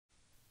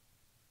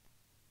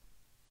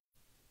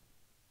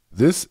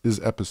This is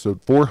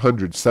episode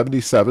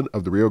 477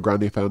 of the Rio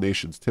Grande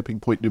Foundation's Tipping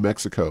Point, New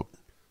Mexico.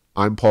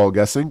 I'm Paul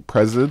Gessing,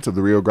 president of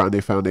the Rio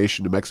Grande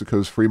Foundation, New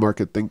Mexico's free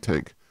market think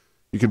tank.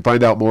 You can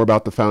find out more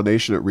about the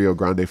foundation at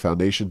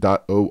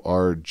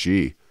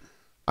riograndefoundation.org.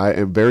 I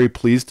am very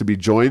pleased to be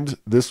joined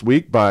this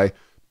week by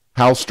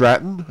Hal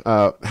Stratton.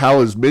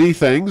 Hal is many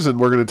things, and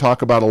we're going to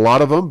talk about a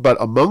lot of them,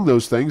 but among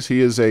those things,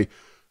 he is a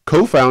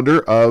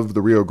co-founder of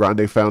the Rio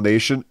Grande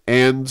Foundation,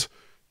 and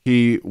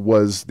he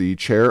was the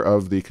chair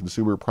of the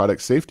Consumer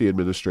Product Safety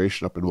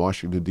Administration up in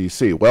Washington,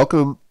 D.C.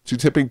 Welcome to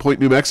Tipping Point,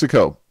 New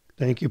Mexico.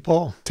 Thank you,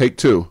 Paul. Take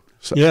two.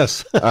 So,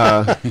 yes.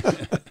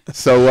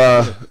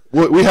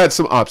 We had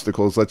some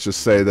obstacles, let's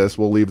just say this.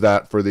 We'll leave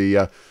that for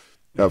the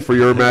for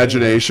your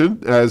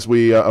imagination as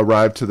we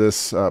arrive to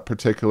this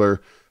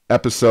particular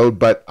episode.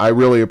 But I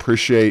really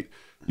appreciate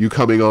you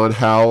coming on,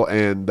 Hal,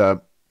 and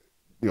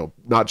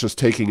not just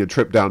taking a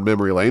trip down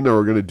memory lane. Though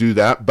we're going to do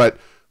that, but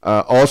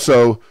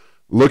also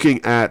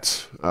looking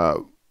at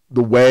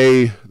the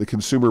way the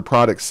Consumer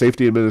Product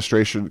Safety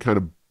Administration kind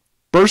of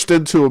burst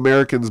into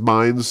Americans'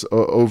 minds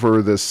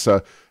over this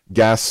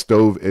gas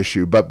stove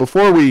issue. But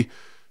before we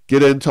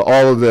get into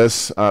all of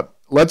this,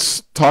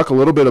 let's talk a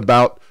little bit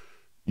about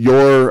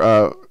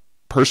your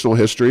personal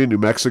history in New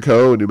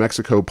Mexico and New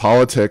Mexico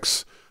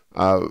politics.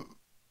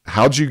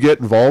 How'd you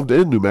get involved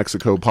in New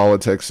Mexico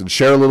politics, and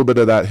share a little bit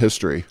of that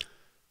history?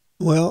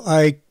 Well,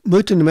 I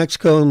moved to New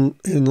Mexico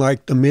in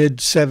like the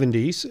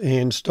mid-'70s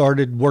and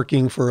started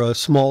working for a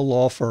small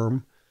law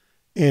firm.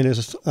 And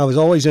I was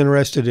always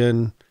interested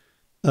in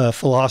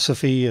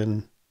philosophy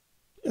and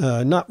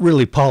not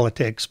really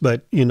politics,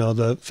 but,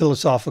 the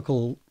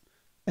philosophical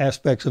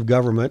aspects of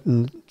government.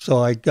 And so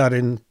I got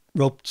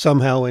roped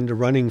somehow into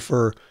running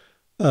for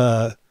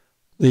the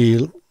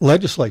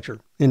legislature.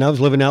 And I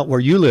was living out where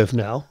you live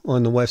now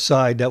on the west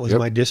side. That was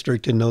my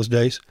district in those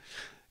days.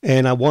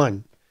 And I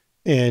won.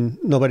 And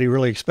nobody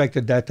really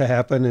expected that to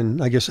happen.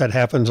 And I guess that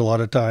happens a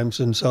lot of times.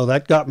 And so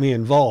that got me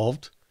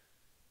involved.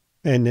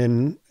 And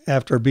then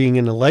after being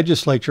in the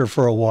legislature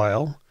for a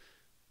while,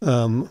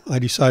 I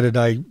decided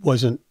I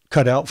wasn't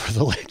cut out for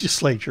the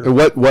legislature. And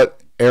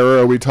what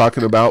era are we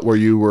talking about where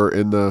you were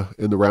in the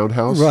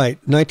roundhouse? Right.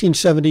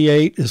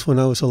 1978 is when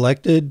I was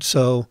elected.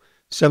 So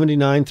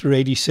 79 through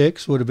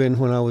 86 would have been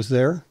when I was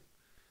there.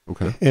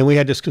 Okay. And we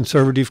had this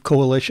conservative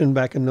coalition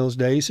back in those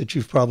days that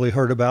you've probably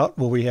heard about,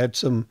 where we had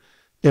some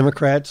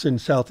Democrats in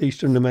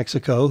southeastern New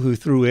Mexico who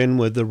threw in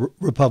with the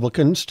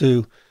Republicans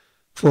to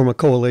form a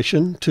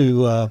coalition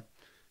to,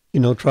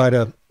 try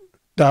to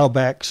dial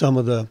back some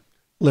of the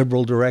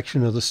liberal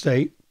direction of the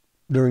state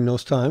during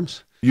those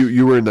times.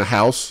 You were in the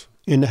House?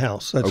 In the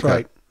House, that's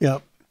right. Yeah.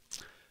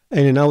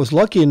 And I was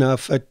lucky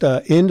enough at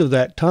the end of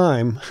that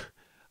time,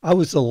 I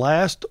was the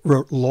last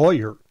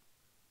lawyer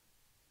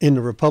in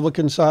the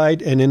Republican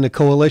side and in the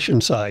coalition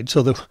side.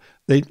 So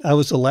I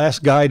was the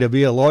last guy to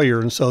be a lawyer,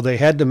 and so they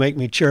had to make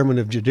me chairman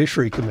of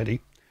Judiciary Committee.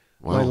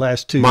 Wow. My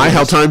last 2 years.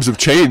 How times have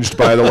changed,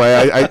 by the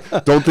way. I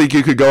don't think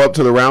you could go up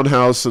to the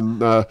roundhouse and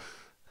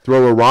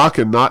throw a rock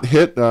and not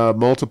hit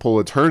multiple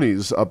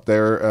attorneys up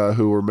there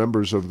who were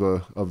members of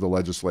the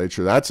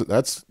legislature. That's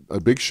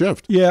a big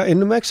shift. Yeah, in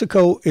New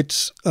Mexico,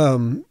 it's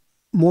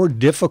more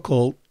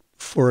difficult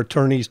for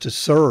attorneys to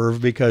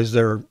serve because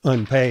they're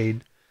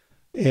unpaid.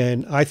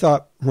 And I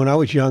thought when I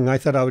was young, I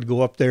thought I would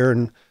go up there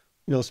and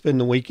spend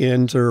the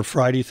weekends or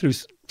Friday through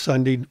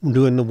Sunday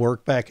doing the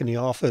work back in the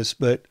office.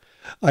 But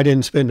I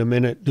didn't spend a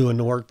minute doing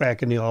the work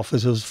back in the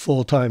office. It was a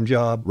full-time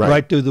job,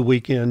 right through the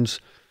weekends,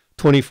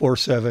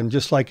 24/7,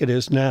 just like it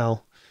is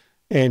now.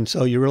 And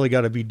so you really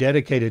got to be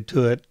dedicated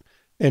to it.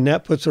 And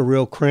that puts a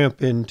real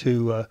crimp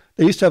into,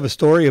 they used to have a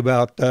story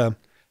about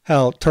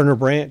how Turner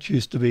Branch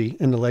used to be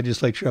in the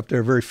legislature up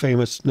there, very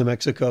famous New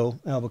Mexico,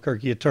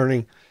 Albuquerque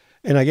attorney.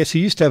 And I guess he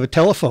used to have a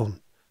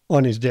telephone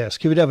on his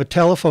desk. He would have a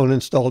telephone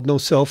installed, no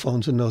cell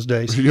phones in those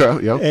days.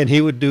 Yeah. And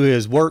he would do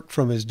his work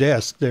from his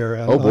desk there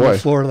on the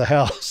floor of the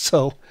House.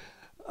 So,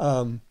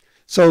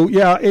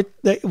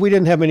 we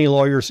didn't have any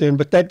lawyers in,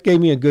 but that gave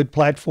me a good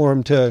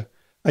platform to,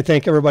 I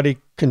think everybody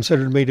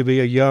considered me to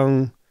be a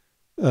young,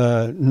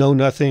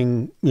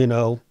 know-nothing,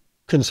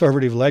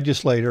 conservative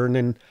legislator. And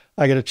then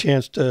I got a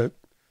chance to,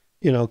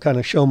 kind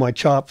of show my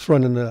chops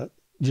running the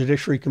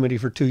Judiciary Committee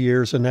for 2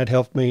 years, and that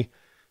helped me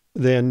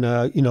then,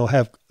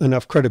 have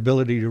enough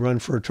credibility to run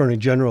for Attorney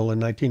General in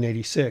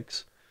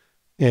 1986.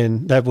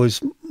 And that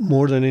was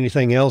more than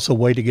anything else a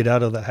way to get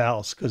out of the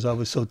House, because I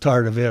was so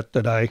tired of it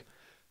that I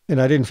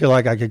didn't feel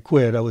like I could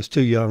quit. I was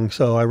too young,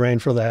 so I ran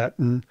for that.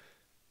 And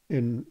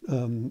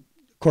of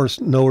course,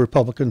 no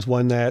Republicans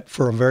won that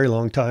for a very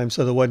long time,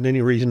 so there wasn't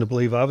any reason to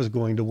believe I was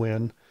going to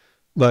win.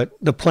 But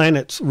the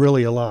planets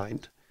really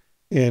aligned.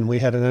 And we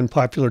had an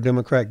unpopular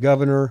Democrat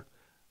governor.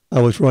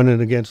 I was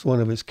running against one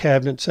of his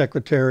cabinet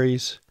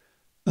secretaries.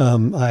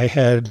 I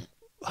had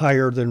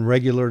higher than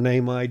regular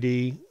name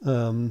ID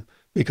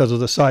because of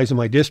the size of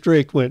my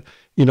district.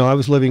 I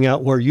was living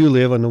out where you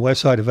live on the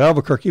west side of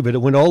Albuquerque, but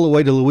it went all the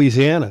way to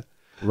Louisiana.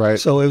 Right.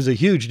 So it was a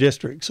huge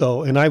district.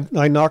 So, and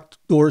I knocked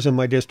doors in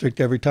my district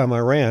every time I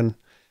ran.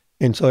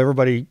 And so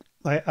everybody,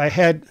 I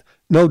had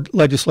no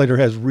legislator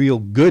has real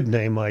good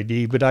name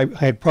ID, but I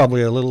had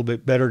probably a little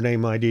bit better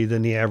name ID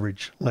than the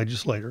average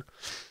legislator.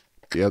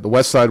 Yeah, the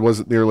West Side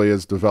wasn't nearly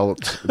as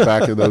developed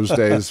back in those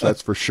days,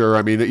 that's for sure.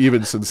 I mean,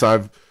 even since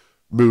I've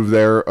moved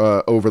there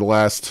over the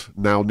last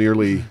now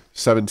nearly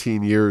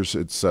 17 years,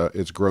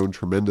 it's grown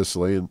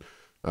tremendously, and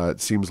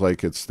it seems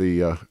like it's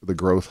the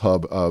growth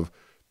hub of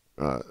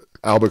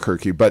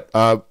Albuquerque. But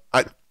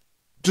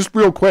just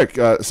real quick,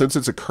 since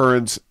it's a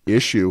current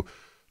issue,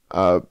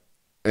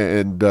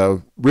 and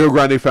Rio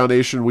Grande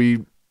Foundation,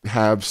 we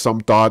have some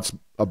thoughts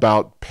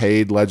about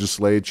paid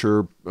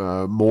legislature,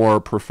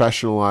 more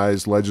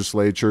professionalized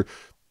legislature,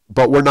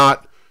 but we're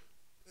not.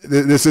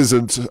 This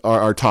isn't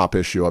our top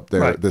issue up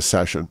there this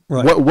session.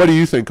 Right. What do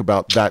you think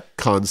about that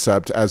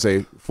concept as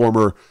a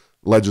former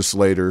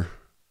legislator?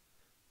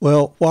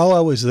 Well, while I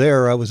was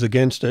there, I was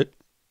against it.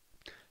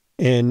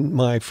 And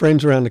my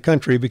friends around the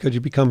country, because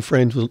you become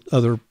friends with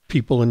other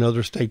people in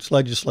other states'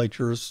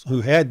 legislatures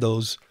who had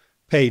those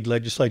paid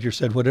legislatures,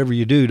 said, whatever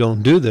you do,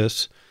 don't do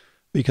this,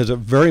 because it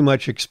very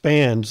much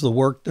expands the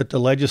work that the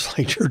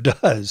legislature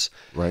does.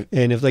 Right.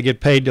 And if they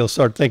get paid, they'll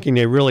start thinking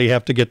they really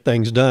have to get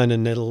things done,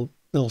 and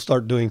they'll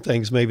start doing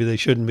things maybe they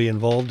shouldn't be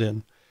involved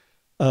in.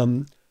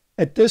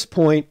 At this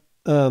point,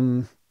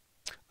 I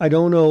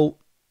don't know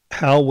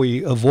how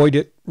we avoid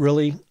it,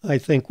 really. I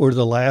think we're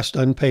the last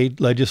unpaid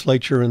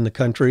legislature in the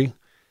country.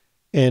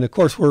 And, of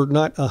course, we're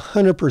not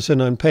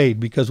 100% unpaid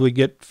because we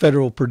get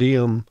federal per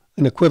diem,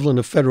 an equivalent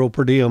of federal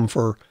per diem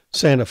for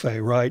Santa Fe,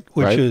 right?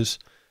 Which is,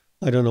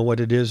 I don't know what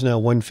it is now,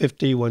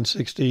 150,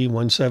 160,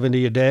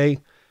 170 a day.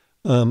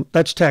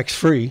 That's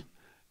tax-free.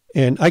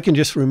 And I can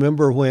just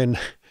remember when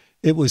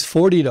it was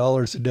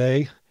 $40 a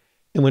day.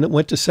 And when it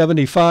went to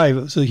 75,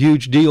 it was a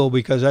huge deal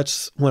because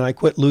that's when I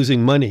quit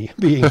losing money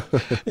being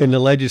in the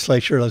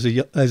legislature as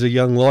a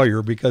young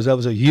lawyer, because that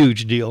was a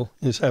huge deal,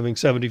 is having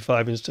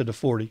 75 instead of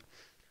 40.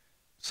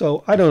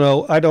 So I don't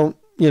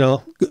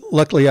know.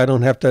 Luckily I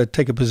don't have to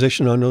take a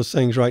position on those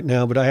things right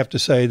now, but I have to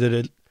say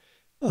that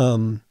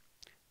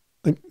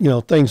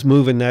things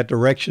move in that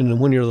direction. And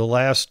when you're the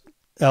last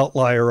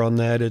outlier on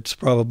that, it's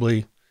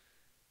probably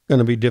going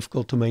to be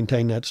difficult to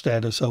maintain that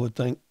status, I would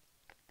think.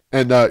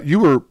 And you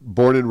were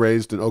born and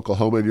raised in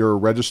Oklahoma, and you're a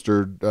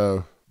registered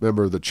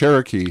member of the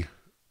Cherokee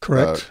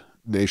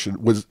Nation.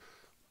 Was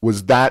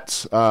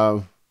that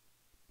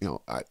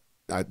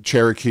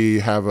Cherokee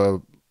have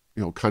a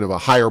kind of a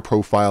higher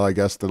profile, I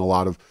guess, than a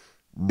lot of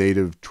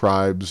native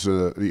tribes?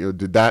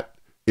 Did that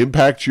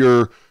impact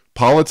your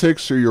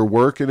politics or your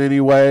work in any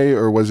way,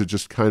 or was it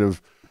just kind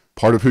of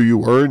part of who you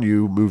were and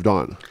you moved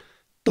on?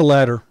 The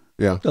latter.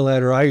 Yeah. The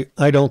latter.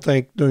 I don't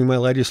think during my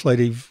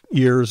legislative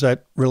years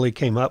that really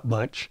came up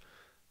much.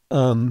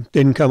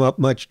 Didn't come up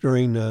much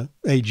during the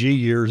AG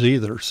years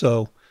either.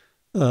 So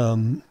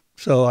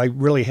I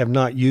really have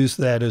not used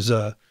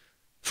that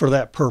for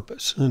that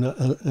purpose. In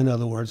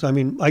other words, I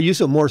mean, I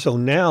use it more so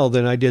now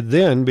than I did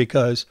then,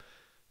 because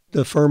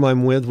the firm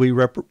I'm with,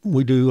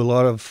 we do a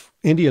lot of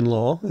Indian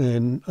law,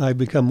 and I've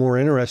become more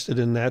interested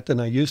in that than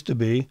I used to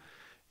be.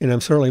 And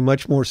I'm certainly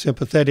much more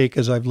sympathetic,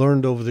 as I've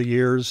learned over the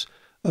years,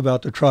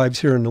 about the tribes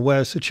here in the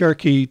West. The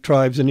Cherokee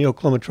tribes and the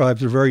Oklahoma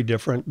tribes are very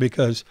different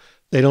because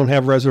they don't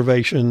have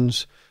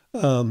reservations.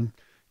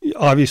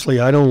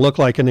 Obviously, I don't look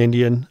like an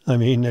Indian. I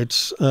mean,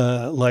 it's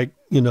like,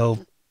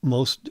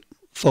 most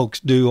folks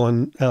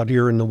do out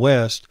here in the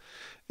West.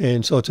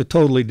 And so it's a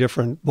totally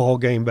different ball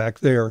game back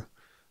there.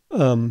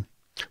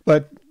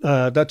 But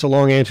that's a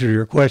long answer to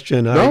your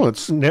question. No,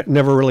 it's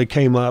never really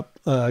came up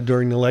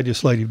during the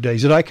legislative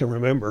days that I can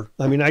remember.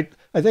 I mean,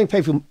 I think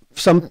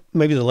some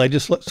of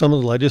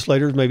the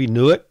legislators maybe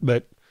knew it,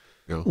 but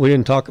we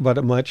didn't talk about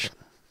it much.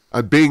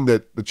 Being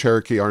that the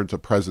Cherokee aren't a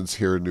presence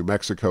here in New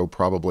Mexico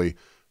probably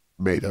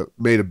made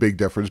a big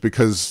difference,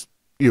 because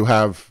you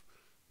have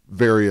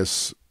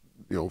various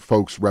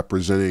folks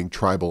representing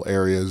tribal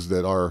areas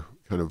that are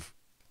kind of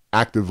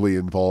actively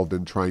involved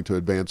in trying to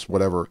advance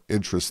whatever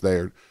interests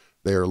they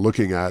are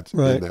looking at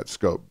in that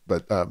scope.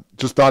 But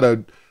just thought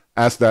I'd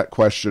ask that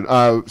question.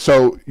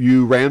 So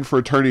you ran for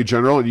Attorney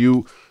General, and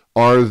you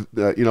are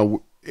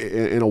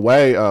in a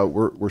way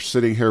we're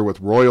sitting here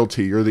with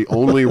royalty. You're the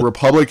only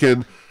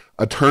Republican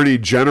Attorney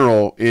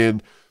General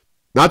in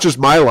not just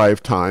my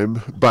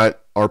lifetime,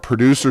 but our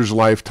producer's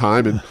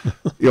lifetime, and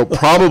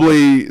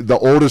probably the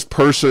oldest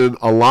person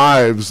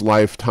alive's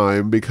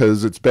lifetime,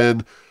 because it's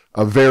been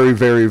a very,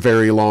 very,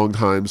 very long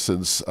time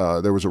since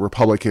there was a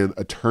Republican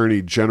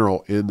Attorney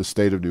General in the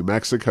state of New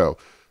Mexico.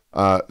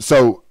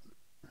 So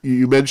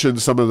you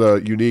mentioned some of the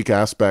unique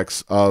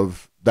aspects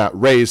of that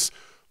race,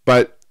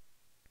 but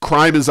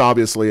crime is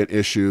obviously an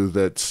issue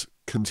that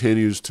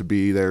continues to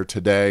be there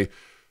today.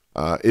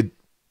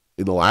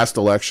 In the last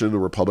election, the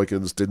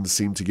Republicans didn't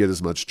seem to get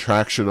as much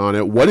traction on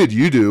it. What did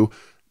you do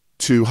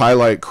to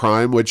highlight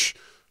crime, which,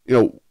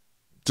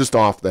 just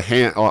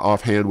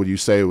offhand, would you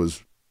say it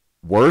was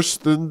worse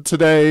than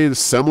today,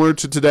 similar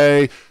to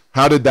today?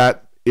 How did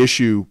that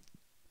issue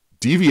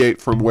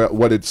deviate from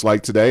what it's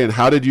like today? And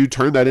how did you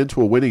turn that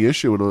into a winning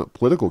issue in a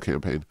political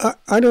campaign?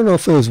 I don't know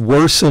if it was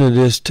worse than it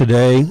is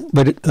today,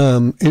 but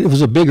it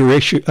was a bigger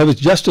issue. It was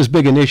just as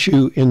big an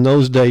issue in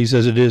those days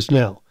as it is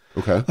now.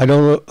 Okay. I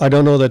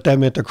don't know that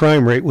meant the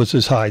crime rate was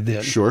as high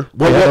then. Sure.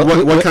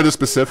 What kind of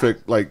specific,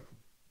 like,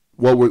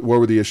 what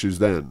were the issues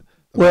then?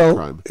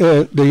 Well,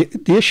 the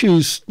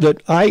issues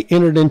that I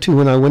entered into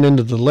when I went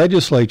into the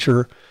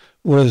legislature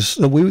was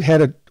that we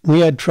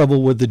had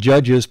trouble with the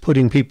judges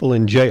putting people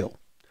in jail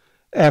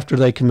after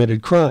they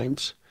committed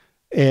crimes.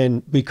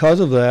 And because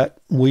of that,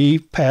 we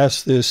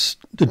passed this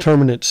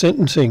determinate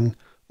sentencing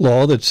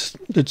law that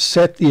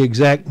set the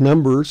exact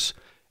numbers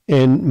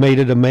and made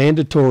it a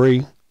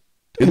mandatory.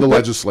 In the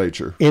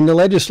legislature. In the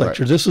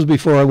legislature. Right. This was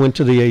before I went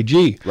to the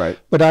AG. Right.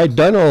 But I'd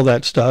done all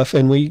that stuff,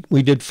 and we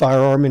did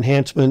firearm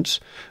enhancements.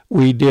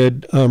 We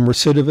did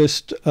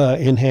recidivist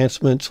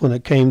enhancements when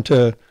it came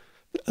to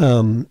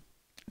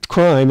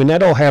crime, and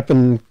that all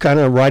happened kind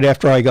of right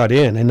after I got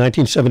in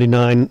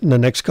 1979. In the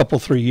next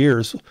 3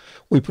 years,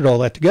 we put all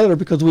that together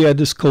because we had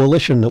this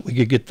coalition that we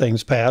could get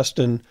things passed,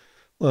 and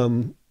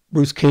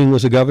Bruce King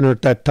was the governor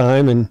at that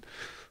time,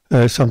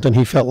 and something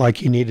he felt like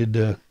he needed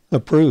to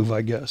approve,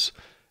 I guess.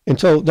 And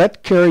so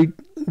that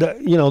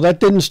that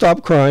didn't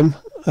stop crime.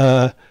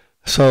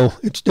 So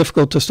it's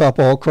difficult to stop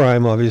all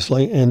crime,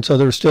 obviously, and so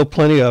there's still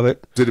plenty of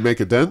it. Did it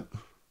make a dent?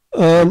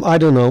 I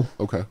don't know.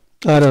 Okay.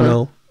 I don't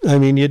know. I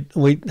mean,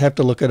 we have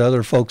to look at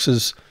other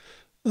folks',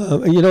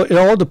 it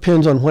all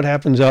depends on what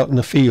happens out in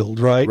the field,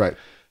 right? Right.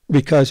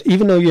 Because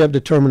even though you have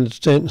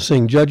determinate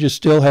sentencing, judges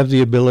still have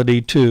the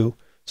ability to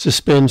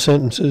suspend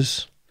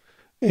sentences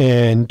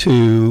and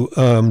to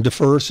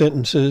defer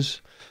sentences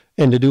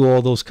and to do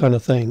all those kind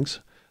of things.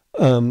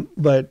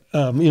 But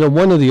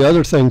one of the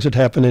other things that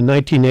happened in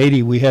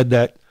 1980, we had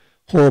that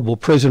horrible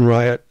prison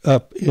riot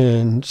up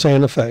in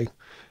Santa Fe.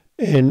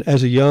 And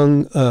as a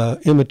young,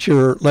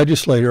 immature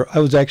legislator, I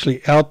was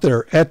actually out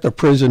there at the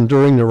prison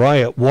during the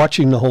riot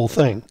watching the whole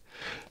thing.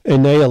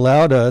 And they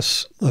allowed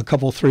us,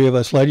 three of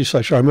us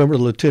legislators. I remember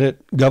the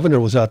lieutenant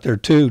governor was out there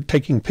too,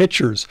 taking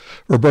pictures.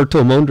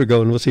 Roberto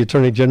Mondragon was the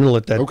attorney general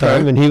at that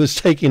time, and he was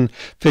taking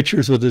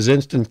pictures with his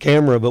instant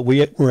camera. But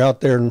we were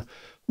out there and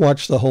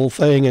watched the whole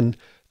thing, and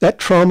that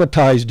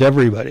traumatized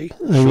everybody.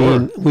 I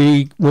mean,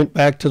 we went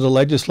back to the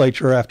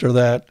legislature after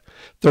that.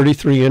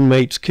 33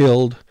 inmates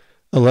killed.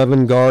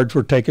 11 guards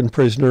were taken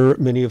prisoner,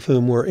 many of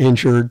whom were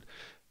injured,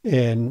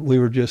 and we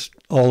were just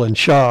all in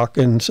shock.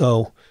 And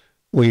so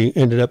we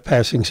ended up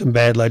passing some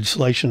bad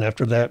legislation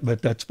after that,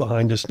 but that's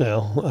behind us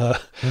now.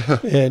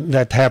 And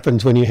that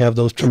happens when you have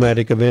those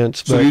traumatic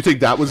events. So do you think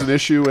that was an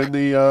issue in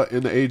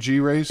the AG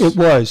race? It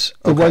was.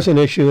 Okay. It was an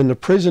issue, and the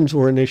prisons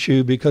were an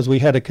issue because we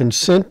had a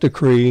consent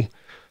decree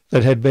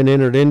that had been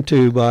entered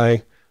into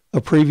by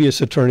a previous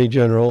attorney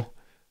general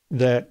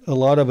that a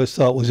lot of us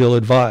thought was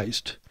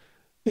ill-advised.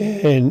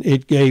 And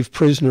it gave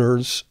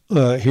prisoners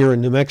here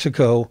in New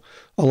Mexico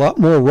a lot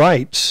more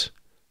rights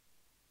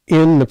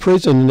in the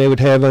prison than they would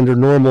have under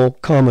normal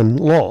common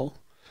law.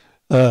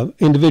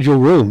 Individual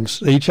rooms,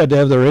 they each had to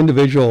have their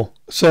individual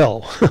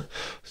cell,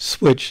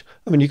 which,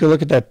 I mean, you can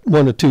look at that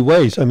one of two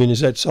ways. I mean, is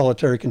that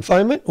solitary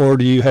confinement, or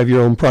do you have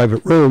your own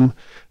private room?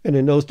 And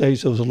in those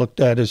days, it was looked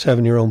at as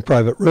having your own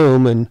private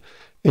room.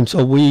 And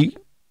so we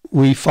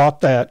fought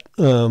that.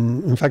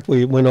 In fact,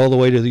 we went all the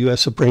way to the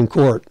U.S. Supreme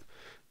Court.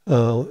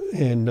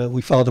 And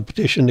we filed a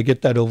petition to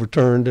get that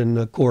overturned, and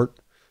the court,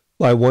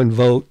 by one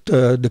vote,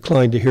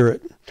 declined to hear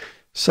it.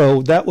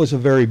 So that was a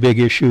very big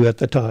issue at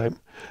the time.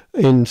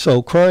 And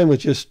so crime was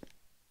just,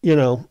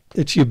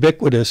 it's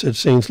ubiquitous, it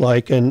seems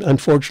like. And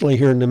unfortunately,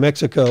 here in New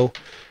Mexico,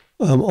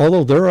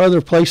 although there are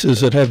other places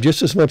that have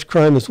just as much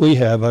crime as we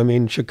have, I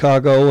mean,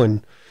 Chicago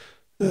and,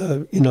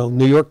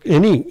 New York,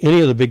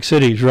 any of the big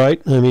cities, right?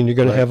 I mean, you're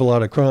going to have a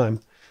lot of crime.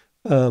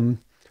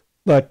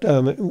 But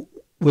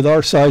with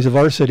our size of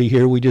our city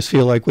here, we just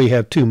feel like we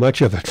have too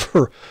much of it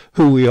for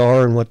who we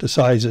are and what the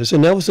size is.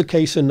 And that was the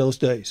case in those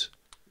days.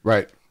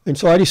 Right. And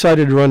so I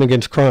decided to run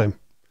against crime.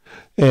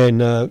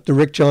 And the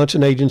Rick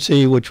Johnson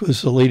Agency, which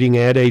was the leading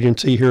ad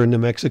agency here in New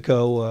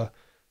Mexico,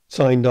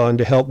 signed on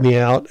to help me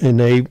out. And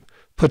they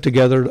put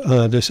together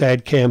this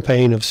ad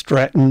campaign of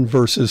Stratton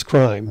versus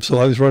crime. So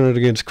I was running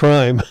against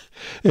crime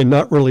and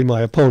not really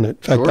my opponent.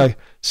 In fact, I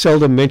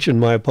seldom mentioned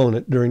my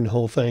opponent during the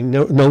whole thing.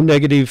 No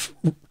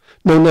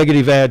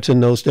negative ads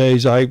in those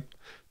days. I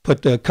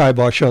put the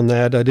kibosh on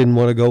that. I didn't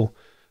want to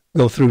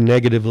go through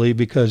negatively,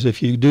 because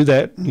if you do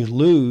that and you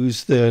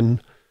lose, then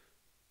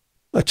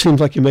it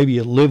seems like you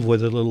live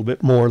with it a little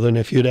bit more than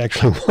if you'd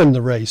actually won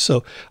the race.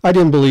 So I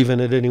didn't believe in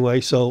it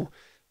anyway. So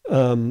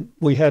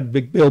we had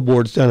big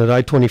billboards down at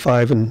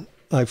I-25 and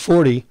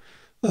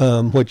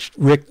I-40, which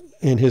Rick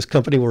and his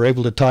company were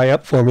able to tie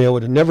up for me. I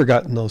would have never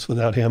gotten those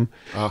without him.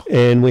 Oh.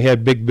 And we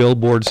had big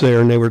billboards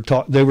there, and they were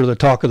the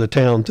talk of the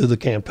town through the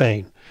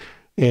campaign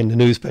and the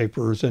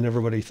newspapers, and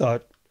everybody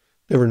thought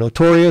they were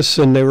notorious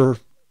and they were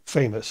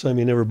famous. I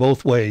mean, they were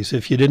both ways.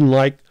 If you didn't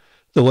like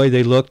the way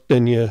they looked,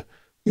 then you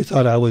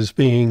thought I was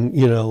being,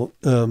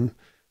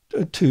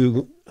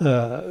 too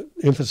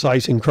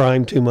emphasizing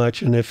crime too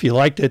much. And if you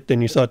liked it,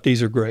 then you thought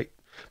these are great.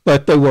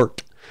 But they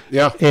worked.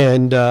 Yeah.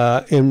 And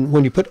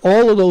when you put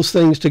all of those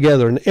things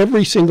together, and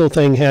every single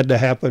thing had to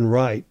happen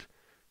right,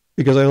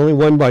 because I only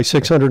won by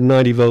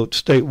 690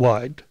 votes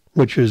statewide,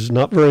 which is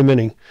not very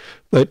many.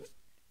 But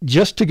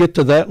just to get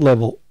to that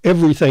level,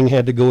 everything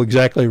had to go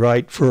exactly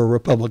right for a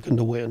Republican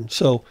to win.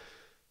 So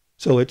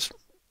it's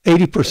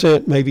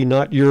 80%, maybe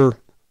not you're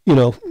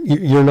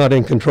not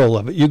in control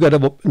of it.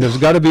 There's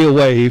got to be a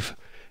wave,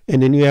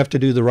 and then you have to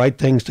do the right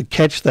things to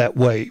catch that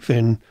wave.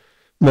 And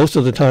most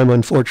of the time,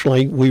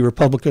 unfortunately, we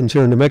Republicans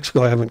here in New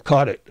Mexico haven't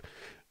caught it,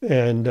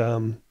 and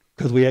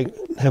because we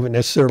haven't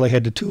necessarily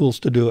had the tools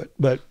to do it.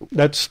 But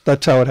that's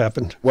how it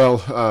happened.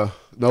 Well,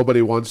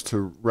 nobody wants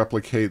to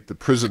replicate the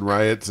prison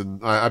riots,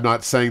 and I'm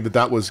not saying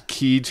that was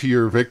key to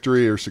your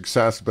victory or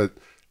success, but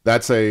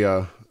that's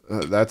a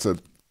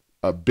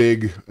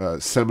big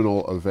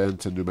seminal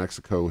event in New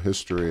Mexico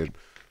history, and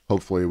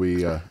hopefully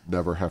we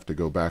never have to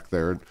go back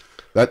there. And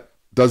that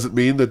doesn't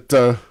mean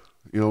that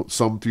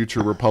some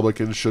future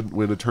Republicans shouldn't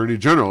win Attorney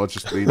General. It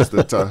just means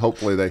that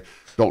hopefully they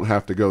don't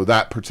have to go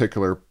that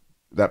particular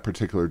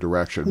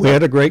direction. We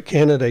had a great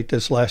candidate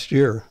this last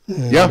year,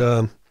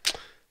 and,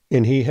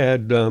 and he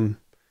had.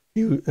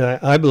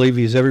 I believe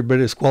he's every bit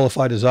as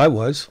qualified as I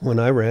was when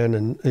I ran,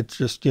 and it's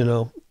just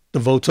the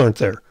votes aren't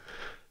there.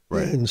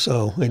 Right. And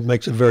so it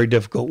makes it very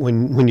difficult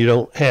when you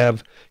don't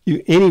have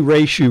any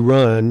race you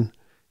run,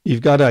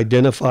 you've got to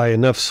identify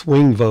enough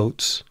swing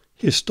votes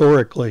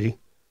historically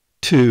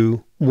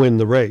to win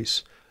the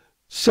race.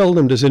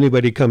 Seldom does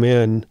anybody come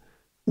in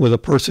with a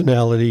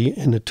personality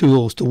and the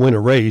tools to win a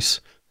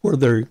race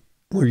where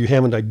you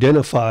haven't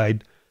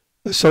identified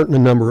a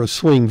certain number of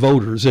swing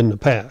voters in the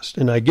past.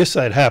 And I guess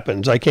that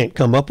happens. I can't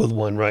come up with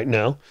one right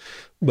now,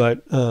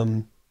 but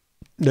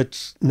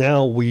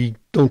now we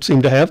don't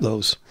seem to have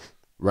those.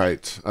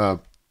 Right.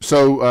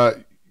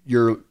 So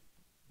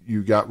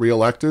you got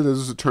reelected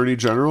as Attorney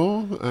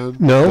General?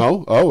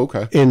 No. Oh,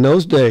 okay. In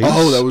those days.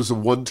 Oh, that was a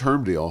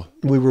one-term deal.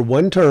 We were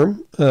one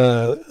term,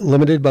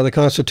 limited by the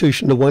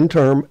Constitution to one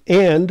term,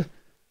 and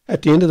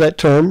at the end of that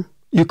term,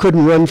 you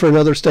couldn't run for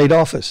another state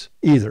office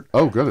either.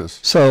 Oh, goodness.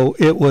 So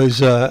it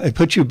was, it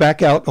put you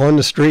back out on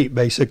the street,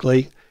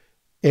 basically.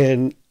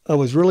 And I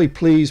was really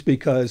pleased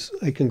because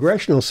a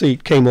congressional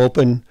seat came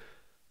open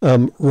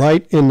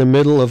right in the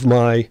middle of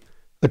my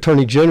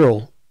Attorney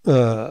General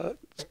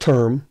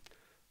term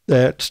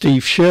that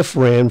Steve Schiff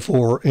ran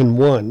for and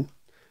won.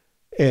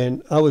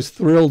 And I was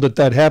thrilled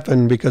that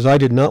happened because I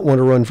did not want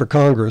to run for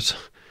Congress.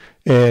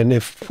 And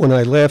when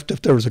I left,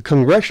 if there was a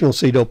congressional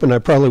seat open, I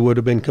probably would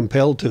have been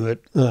compelled to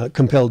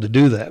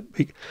do that.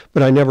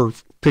 But I never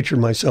pictured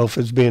myself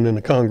as being in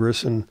the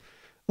Congress, and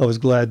I was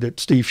glad that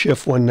Steve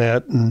Schiff won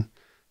that and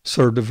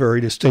served a very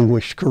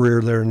distinguished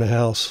career there in the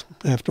House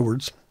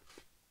afterwards.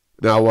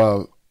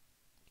 Now,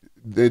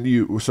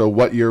 so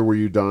what year were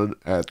you done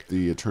at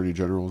the Attorney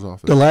General's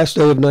office? The last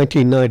day of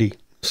 1990.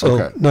 So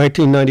okay.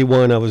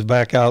 1991, I was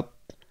back out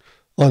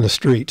on the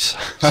streets,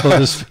 so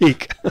to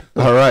speak.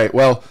 All right.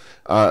 Well,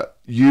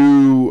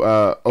 you,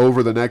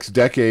 over the next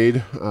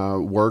decade,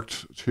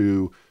 worked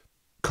to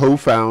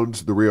co-found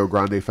the Rio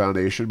Grande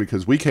Foundation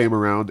because we came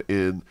around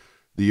in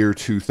the year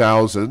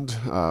 2000.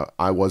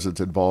 I wasn't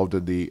involved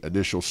in the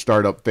initial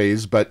startup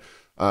phase, but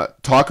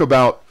talk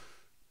about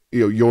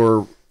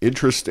your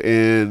interest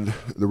in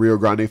the Rio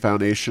Grande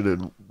Foundation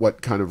and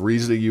what kind of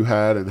reasoning you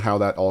had and how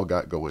that all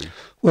got going.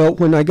 Well,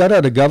 when I got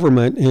out of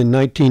government in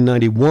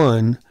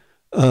 1991,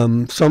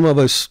 some of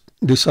us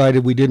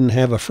decided we didn't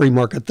have a free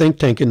market think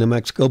tank in New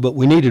Mexico, but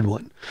we needed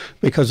one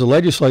because the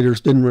legislators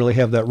didn't really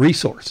have that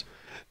resource.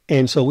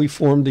 And so we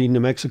formed the New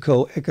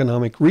Mexico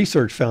Economic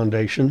Research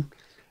Foundation,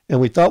 and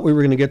we thought we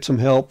were going to get some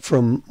help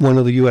from one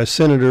of the U.S.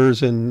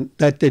 senators, and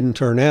that didn't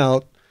turn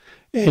out,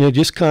 and it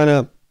just kind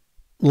of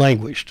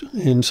languished,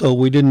 and so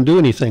we didn't do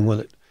anything with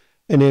it.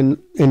 And then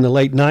in the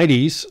late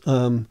 90s,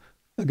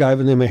 a guy by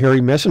the name of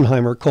Harry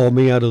Messenheimer called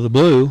me out of the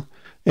blue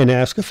and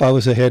asked if I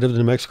was the head of the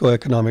New Mexico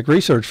Economic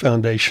Research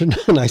Foundation.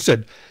 And I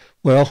said,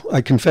 well,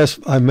 I confess,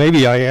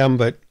 maybe I am,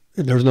 but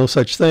there's no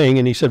such thing.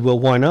 And he said, well,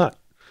 why not?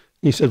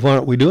 He said, why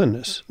aren't we doing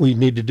this? We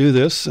need to do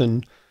this,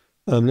 and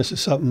this is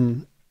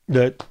something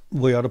that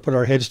we ought to put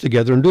our heads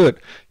together and do it.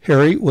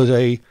 Harry was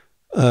a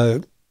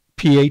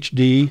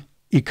PhD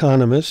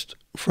economist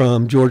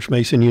from George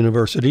Mason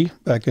University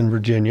back in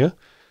Virginia.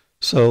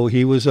 So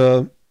he was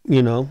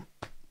he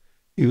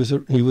was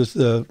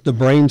the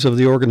brains of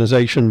the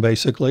organization,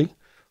 basically.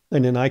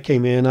 And then I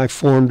came in, I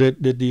formed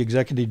it, did the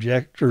executive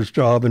director's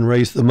job and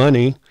raised the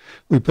money.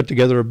 We put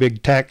together a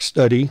big tax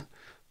study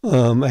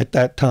at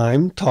that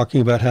time,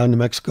 talking about how New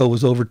Mexico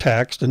was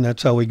overtaxed, and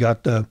that's how we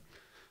got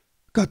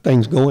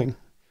things going.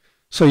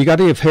 So you got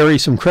to give Harry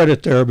some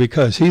credit there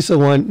because he's the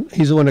one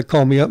that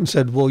called me up and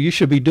said, well, you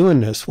should be doing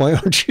this. Why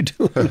aren't you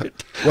doing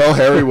it? Well,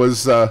 Harry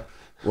was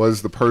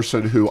the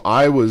person who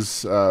I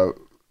was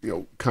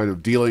kind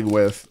of dealing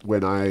with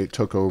when I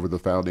took over the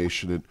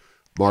foundation in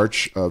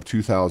March of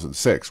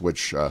 2006,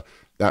 which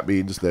that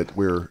means that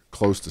we're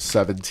close to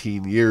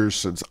 17 years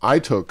since I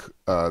took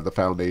the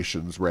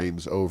foundation's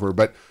reins over.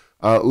 But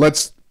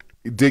let's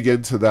dig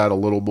into that a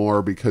little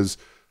more, because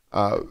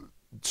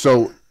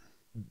so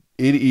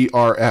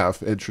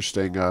NERF,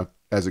 interesting,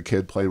 as a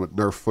kid playing with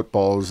Nerf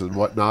footballs and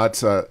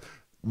whatnot,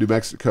 New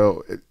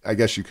Mexico, I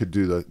guess you could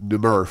do the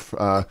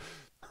NUMERF.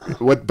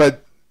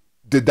 But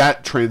did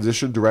that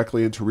transition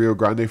directly into Rio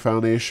Grande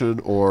Foundation,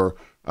 or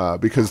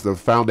because the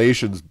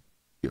foundation's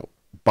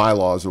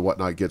bylaws and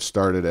whatnot get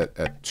started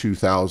at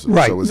 2000,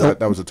 right? So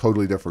that was a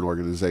totally different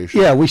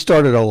organization? Yeah, we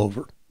started all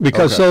over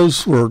because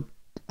those were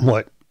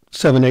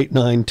 7, 8,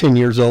 9, 10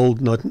 years old.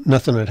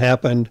 Nothing had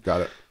happened.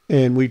 Got it.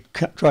 And we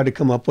tried to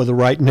come up with the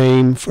right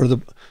name for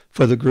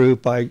the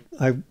group. I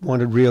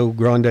wanted Rio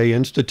Grande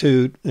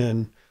Institute,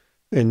 and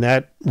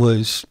that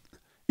was.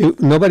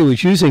 Nobody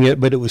was using it,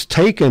 but it was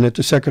taken at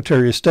the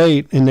Secretary of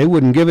State, and they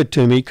wouldn't give it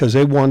to me because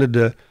they wanted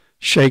to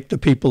shake the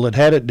people that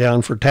had it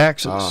down for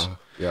taxes.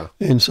 Yeah.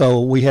 And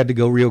so we had to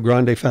go Rio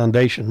Grande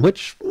Foundation,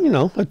 which,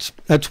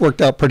 that's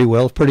worked out pretty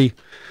well. It's pretty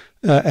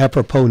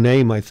apropos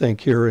name, I think,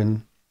 here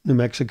in New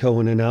Mexico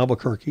and in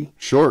Albuquerque.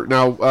 Sure.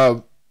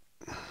 Now,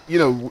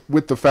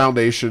 with the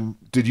foundation,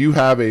 did you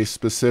have a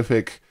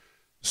specific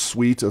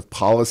suite of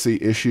policy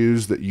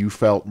issues that you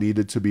felt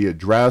needed to be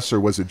addressed, or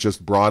was it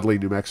just broadly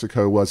New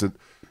Mexico wasn't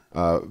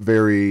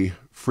very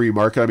free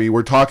market? I mean,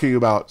 we're talking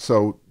about,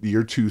 so the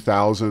year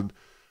 2000,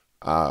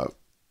 that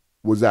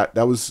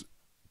was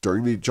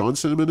during the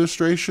Johnson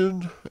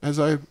administration,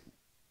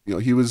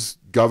 he was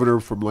governor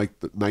from like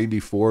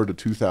 94 to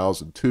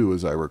 2002,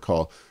 as I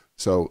recall.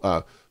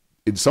 So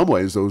in some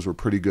ways, those were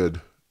pretty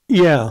good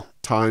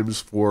times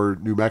for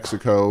New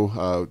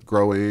Mexico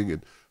growing,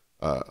 and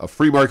a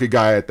free market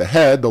guy at the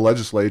head, the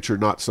legislature,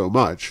 not so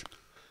much.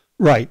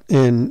 Right.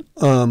 And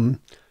I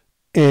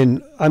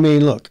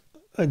mean, look,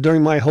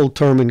 during my whole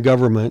term in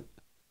government,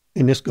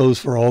 and this goes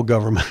for all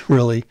government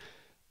really,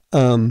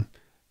 I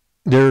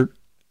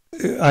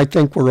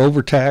think we're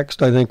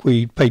overtaxed. I think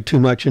we pay too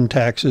much in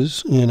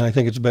taxes, and I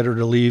think it's better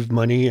to leave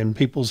money in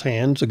people's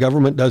hands. The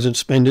government doesn't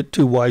spend it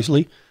too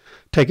wisely.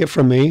 Take it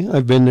from me.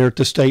 I've been there at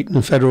the state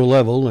and federal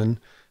level, and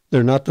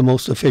they're not the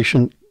most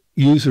efficient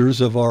users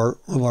of our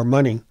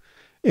money.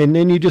 And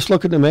then you just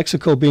look at New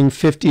Mexico being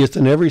 50th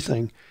in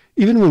everything.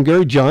 Even when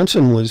Gary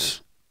Johnson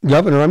was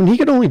governor, I mean, he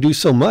could only do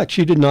so much.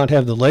 He did not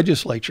have the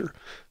legislature.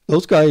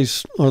 Those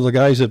guys are the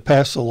guys that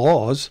pass the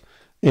laws,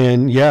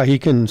 and he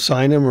can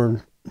sign them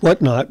or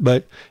whatnot,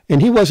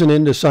 and he wasn't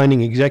into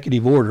signing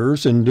executive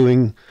orders and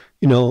doing,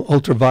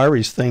 ultra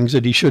vires things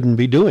that he shouldn't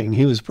be doing.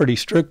 He was pretty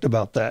strict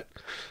about that.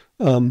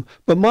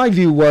 But my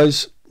view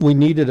was we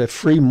needed a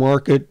free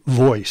market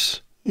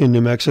voice in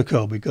New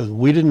Mexico because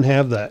we didn't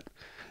have that.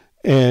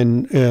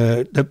 And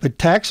the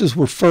taxes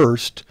were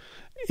first,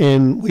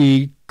 and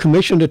we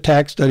commissioned a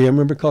tax study. I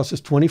remember it cost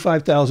us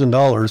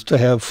 $25,000 to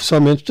have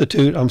some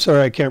institute, I'm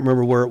sorry, I can't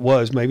remember where it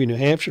was, maybe New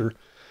Hampshire,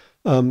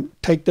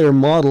 take their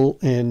model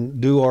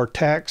and do our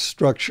tax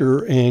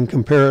structure and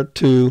compare it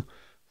to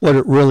what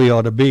it really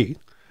ought to be.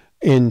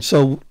 And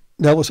so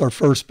that was our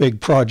first big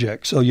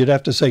project. So you'd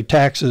have to say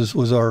taxes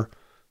was our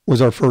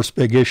first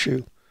big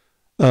issue.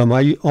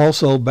 I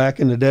also, back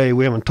in the day,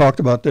 we haven't talked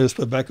about this,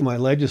 but back in my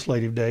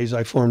legislative days,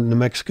 I formed New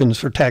Mexicans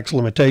for Tax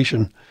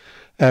Limitation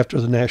after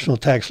the National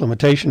Tax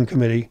Limitation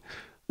Committee,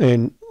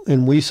 and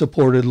we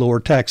supported lower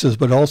taxes,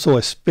 but also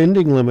a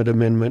spending limit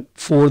amendment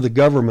for the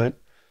government,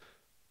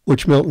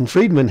 which Milton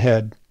Friedman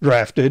had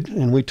drafted,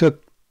 and we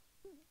took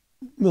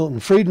Milton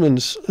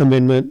Friedman's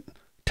amendment,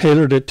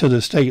 tailored it to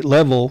the state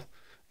level,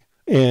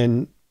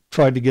 and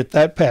tried to get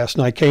that passed.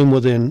 And I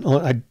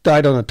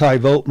died on a tie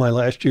vote my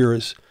last year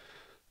as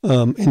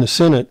in the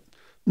Senate,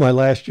 my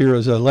last year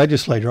as a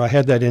legislator. I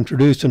had that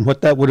introduced, and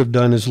what that would have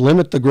done is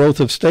limit the growth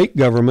of state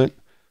government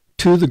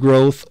to the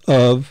growth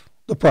of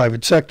the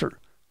private sector,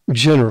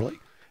 generally.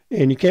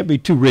 And you can't be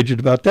too rigid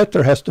about that.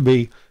 There has to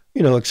be,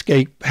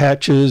 escape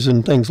hatches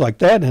and things like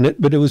that in it,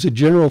 but it was a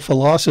general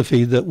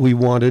philosophy that we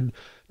wanted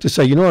to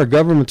say, our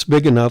government's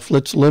big enough,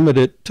 let's limit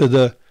it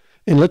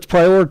and let's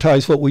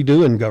prioritize what we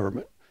do in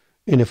government.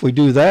 And if we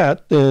do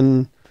that,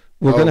 then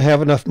we're going to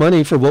have enough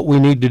money for what we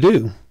need to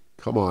do.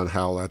 Come on,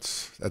 Hal,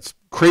 that's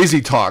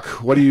crazy talk.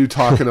 What are you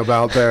talking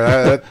about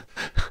there?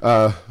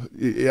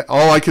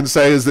 All I can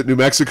say is that New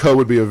Mexico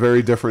would be a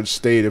very different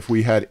state if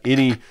we had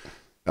any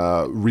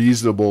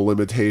reasonable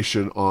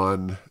limitation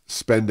on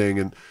spending.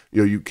 And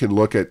you can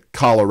look at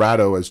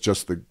Colorado as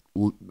just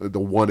the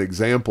one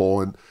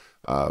example. And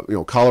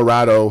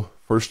Colorado,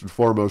 first and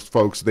foremost,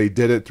 folks, they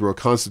did it through a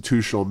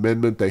constitutional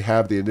amendment. They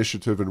have the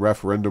initiative and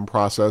referendum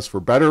process.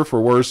 For better or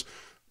for worse,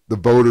 the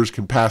voters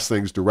can pass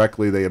things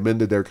directly. They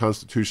amended their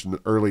constitution in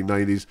the early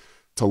 90s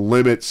to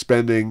limit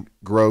spending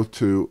growth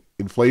to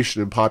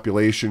inflation and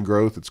population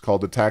growth. It's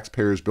called the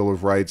Taxpayers' Bill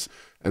of Rights.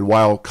 And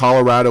while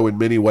Colorado in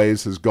many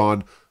ways has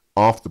gone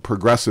off the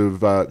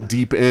progressive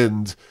deep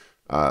end,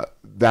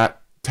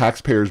 that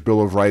Taxpayers'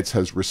 Bill of Rights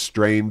has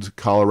restrained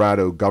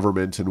Colorado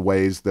government in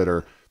ways that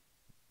are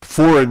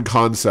foreign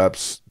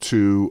concepts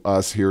to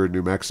us here in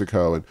New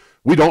Mexico. And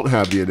we don't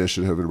have the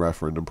initiative and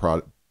referendum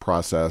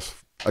process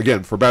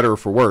again, for better or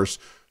for worse,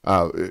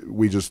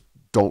 we just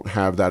don't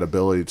have that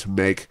ability to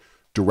make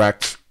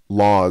direct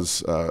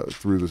laws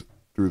through the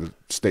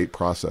state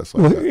process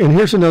like that. And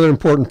here's another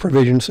important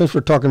provision, since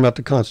we're talking about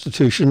the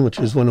Constitution, which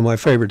is one of my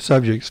favorite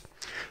subjects.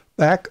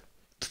 Back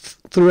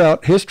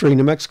throughout history,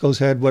 New Mexico's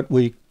had what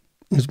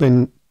has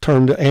been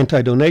termed the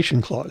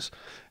anti-donation clause,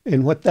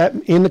 and what that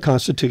in the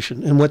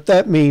Constitution. And what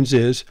that means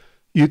is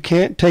you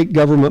can't take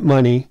government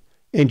money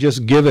and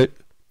just give it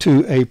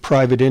to a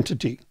private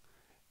entity.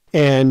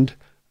 And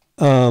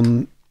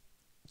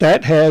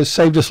that has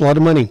saved us a lot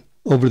of money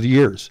over the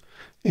years.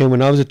 And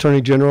when I was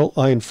Attorney General,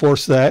 I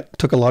enforced that,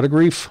 took a lot of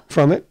grief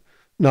from it,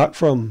 not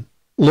from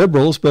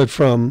liberals, but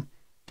from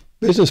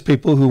business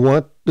people who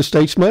want the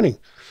state's money.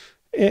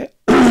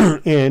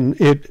 And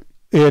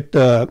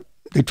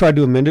they tried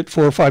to amend it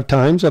 4 or 5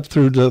 times up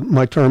through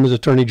my term as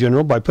Attorney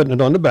General by putting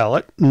it on the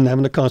ballot and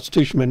having the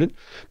Constitution amended.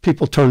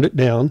 People turned it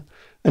down.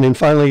 And then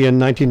finally in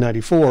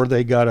 1994,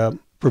 they got a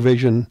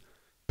provision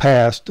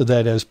passed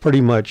that has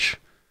pretty much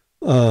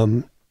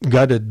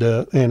gutted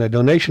the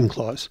anti-donation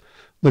clause.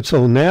 But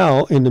so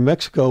now in New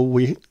Mexico,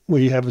 we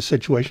have a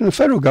situation, the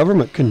federal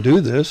government can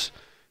do this.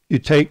 You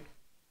take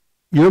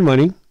your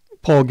money,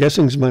 Paul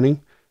Gessing's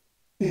money,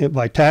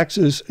 by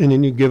taxes, and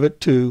then you give it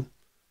to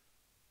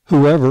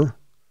whoever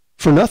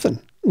for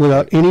nothing,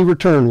 without any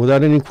return,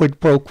 without any quid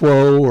pro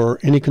quo or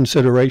any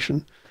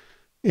consideration.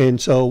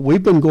 And so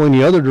we've been going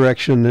the other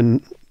direction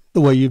in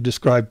the way you've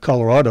described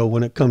Colorado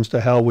when it comes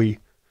to how we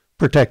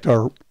protect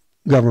our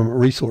government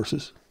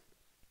resources.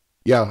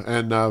 Yeah,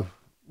 and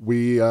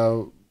we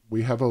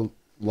have a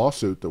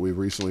lawsuit that we've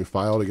recently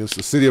filed against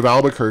the city of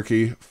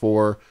Albuquerque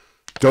for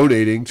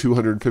donating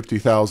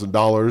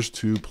 $250,000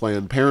 to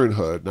Planned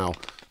Parenthood. Now,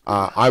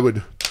 I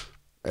would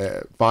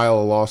file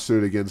a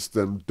lawsuit against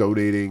them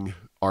donating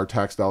our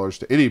tax dollars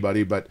to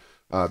anybody, but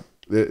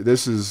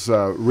this is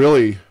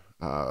really,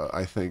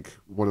 I think,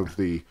 one of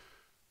the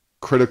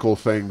critical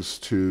things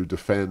to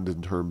defend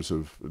in terms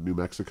of New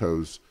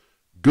Mexico's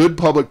good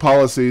public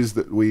policies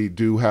that we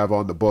do have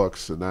on the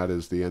books, and that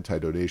is the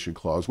anti-donation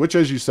clause, which,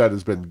 as you said,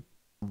 has been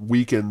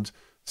weakened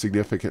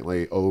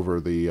significantly over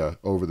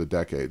the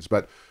decades.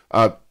 But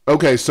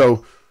okay,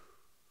 so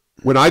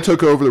when I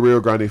took over the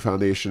Rio Grande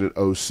Foundation in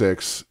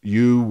 2006,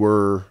 you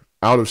were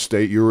out of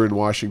state. You were in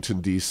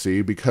Washington,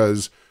 D.C.,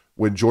 because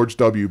when George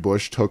W.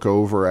 Bush took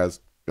over as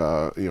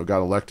got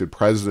elected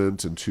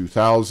president in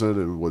 2000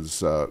 and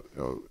was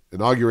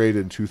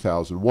inaugurated in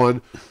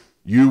 2001,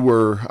 you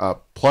were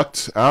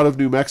plucked out of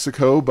New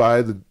Mexico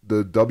by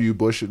the W.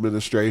 Bush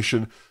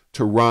administration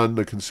to run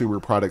the Consumer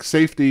Product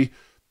Safety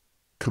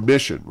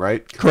Commission,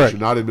 right? Commission, correct.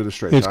 Not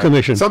administration. It's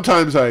commission.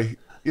 Sometimes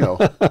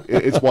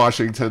it's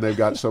Washington. They've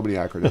got so many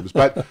acronyms.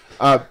 But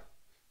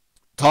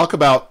talk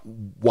about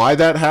why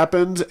that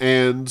happened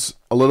and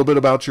a little bit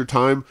about your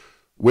time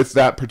with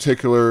that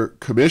particular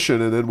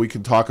commission, and then we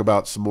can talk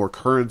about some more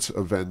current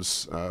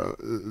events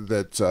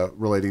that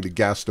relating to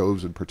gas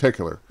stoves in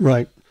particular.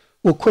 Right.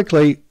 Well,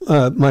 quickly,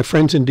 my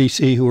friends in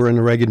D.C. who were in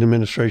the Reagan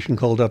administration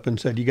called up and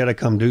said, you got to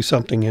come do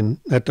something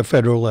at the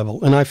federal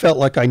level. And I felt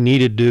like I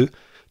needed to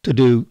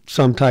do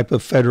some type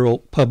of federal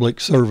public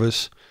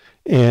service.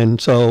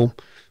 And so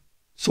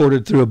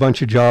sorted through a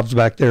bunch of jobs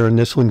back there, and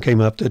this one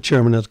came up, the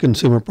chairman of the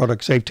Consumer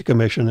Product Safety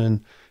Commission,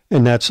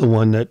 and that's the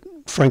one that,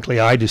 frankly,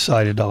 I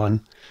decided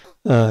on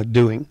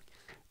doing.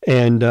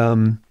 And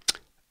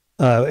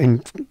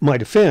in my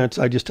defense,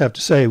 I just have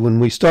to say, when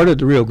we started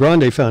the Rio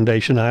Grande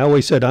Foundation, I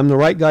always said, I'm the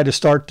right guy to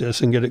start this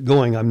and get it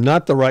going. I'm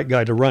not the right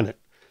guy to run it.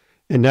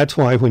 And that's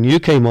why when you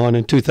came on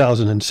in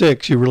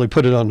 2006, you really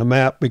put it on the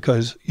map,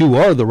 because you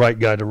are the right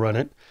guy to run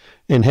it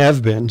and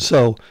have been.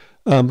 So,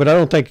 but I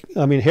don't think,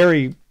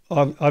 Harry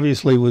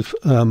obviously was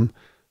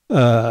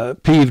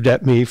peeved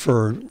at me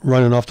for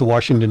running off to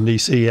Washington,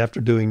 D.C.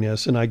 after doing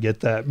this, and I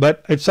get that.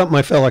 But it's something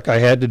I felt like I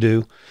had to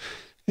do.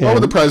 Well,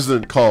 when the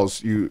president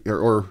calls you,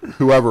 or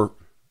whoever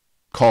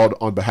called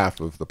on behalf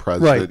of the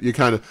president, right, you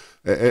kind of,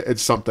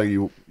 it's something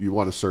you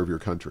want to serve your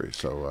country.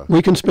 So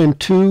we can spend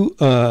two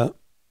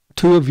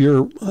of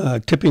your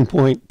Tipping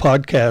Point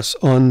podcasts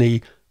on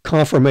the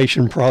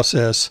confirmation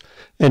process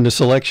and the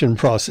selection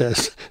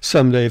process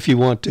someday if you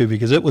want to,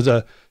 because it was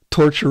a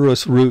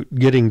torturous route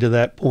getting to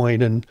that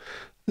point. And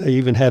they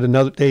even had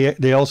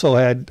they also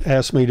had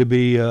asked me to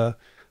be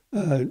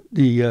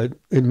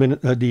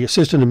the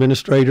assistant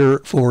administrator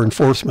for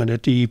enforcement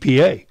at the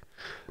EPA.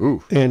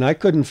 Ooh. And I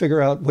couldn't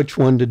figure out which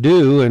one to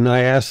do, and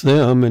I asked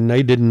them, and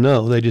they didn't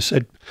know. They just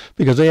said,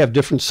 because they have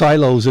different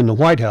silos in the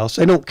White House,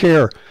 they don't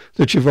care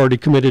that you've already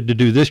committed to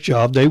do this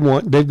job.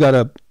 They've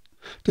got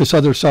this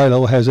other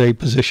silo has a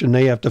position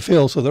they have to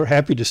fill, so they're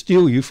happy to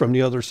steal you from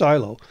the other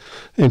silo.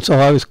 And so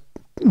I was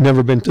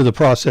never been through the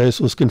process,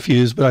 was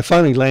confused, but I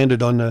finally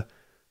landed on the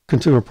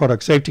Consumer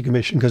Product Safety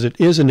Commission, because it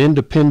is an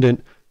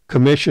independent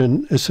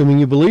commission, assuming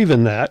you believe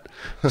in that,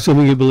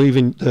 assuming you believe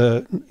in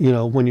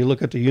when you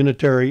look at the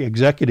unitary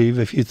executive,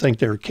 if you think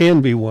there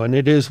can be one,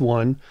 it is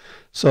one.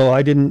 So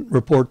I didn't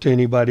report to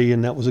anybody,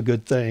 and that was a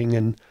good thing,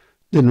 and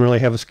didn't really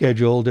have a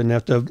schedule, didn't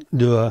have to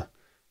do a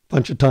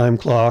punch a time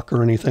clock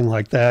or anything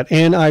like that.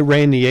 And I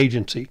ran the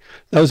agency.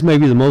 That was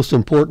maybe the most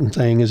important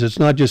thing, is it's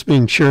not just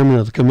being chairman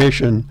of the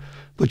commission,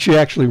 but you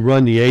actually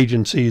run the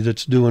agency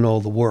that's doing all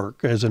the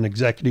work as an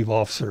executive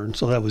officer. And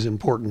so that was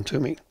important to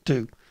me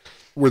too.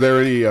 Were there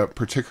any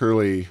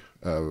particularly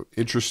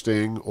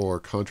interesting or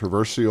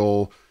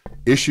controversial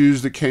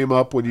issues that came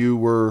up when you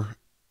were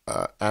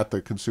at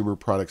the Consumer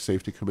Product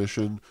Safety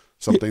Commission?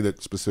 Something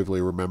that specifically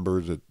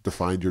remembers that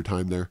defined your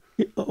time there?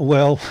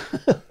 Well,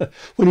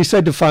 when you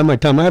said define my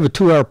time, I have a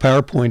 2-hour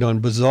PowerPoint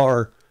on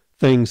bizarre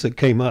things that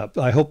came up.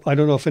 I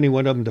don't know if any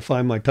one of them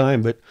defined my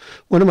time, but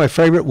one of my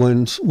favorite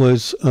ones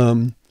was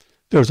there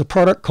was a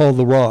product called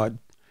the Rod.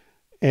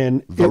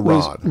 And the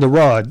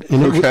Rod.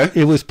 And okay.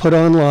 it was put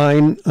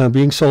online,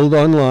 being sold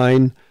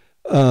online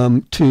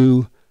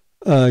to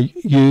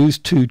use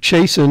to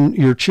chasten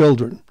your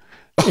children.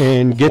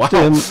 And get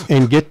them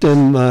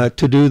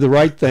to do the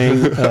right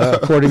thing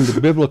according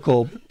to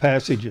biblical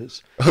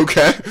passages.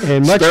 Okay.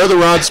 And spare the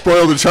rod,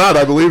 spoil the child.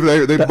 I believe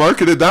they've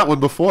marketed that one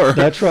before.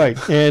 That's right.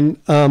 And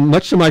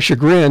much to my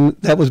chagrin,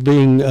 that was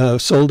being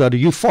sold out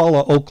of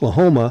Eufaula,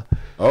 Oklahoma,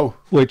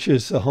 which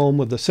is the home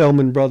of the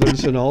Selman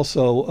brothers and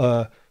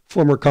also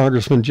former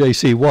Congressman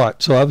J.C.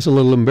 Watt. So I was a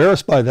little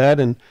embarrassed by that,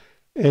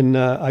 and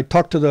I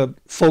talked to the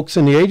folks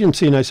in the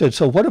agency, and I said,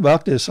 "So what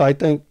about this? I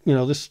think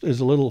this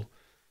is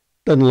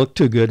doesn't look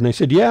too good." And they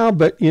said, "Yeah,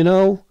 but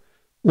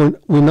we're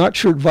not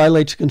sure it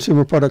violates the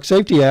Consumer Product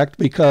Safety Act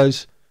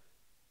because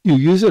you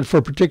use it for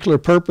a particular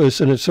purpose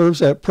and it serves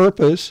that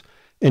purpose.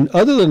 And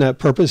other than that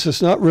purpose,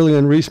 it's not really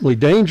unreasonably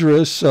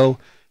dangerous." So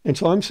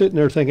I'm sitting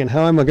there thinking,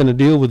 how am I going to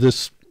deal with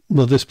this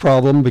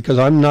problem? Because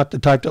I'm not the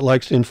type that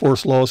likes to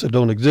enforce laws that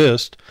don't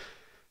exist.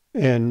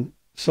 And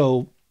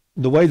so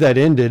the way that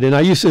ended, and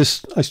I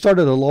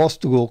started a law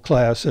school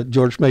class at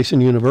George Mason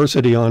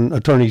University on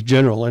attorneys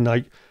general, and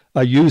I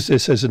use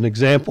this as an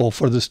example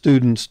for the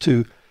students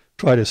to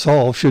try to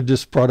solve. Should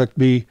this product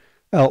be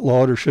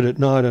outlawed or should it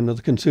not under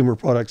the Consumer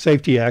Product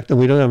Safety Act? And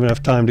we don't have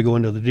enough time to go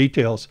into the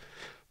details.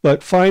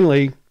 But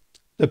finally,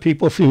 the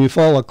people from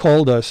Eufaula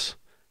called us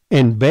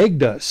and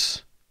begged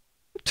us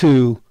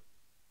to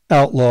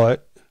outlaw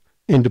it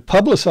and to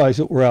publicize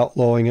that we're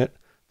outlawing it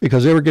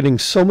because they were getting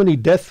so many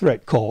death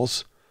threat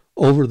calls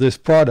over this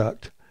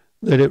product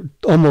that it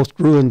almost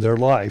ruined their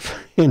life.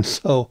 And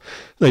so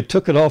they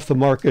took it off the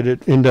market.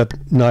 It ended up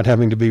not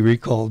having to be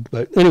recalled.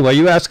 But anyway,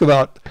 you ask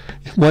about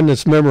one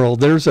that's memorable.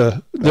 There's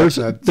a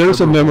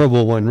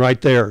memorable one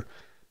right there.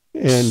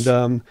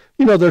 And,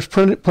 there's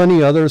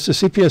plenty others. The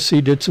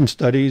CPSC did some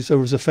studies. There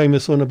was a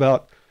famous one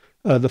about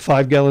the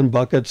 5-gallon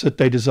buckets that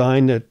they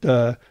designed that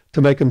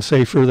to make them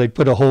safer. They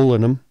put a hole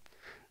in them.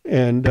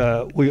 And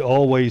we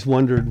always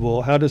wondered,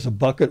 well, how does a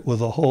bucket with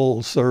a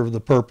hole serve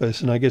the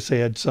purpose? And I guess they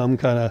had some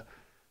kind of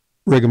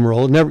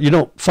rigmarole. You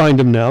don't find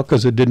them now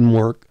because it didn't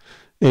work.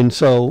 And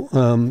so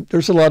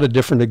there's a lot of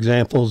different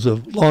examples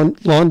of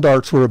lawn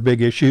darts were a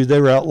big issue.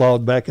 They were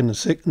outlawed back in the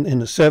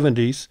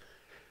 70s.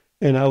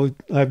 And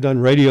I've done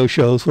radio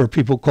shows where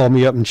people called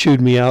me up and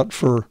chewed me out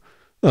for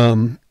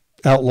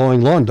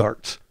outlawing lawn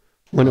darts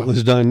when it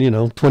was done,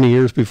 20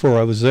 years before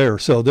I was there.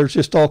 So there's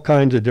just all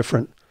kinds of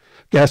different.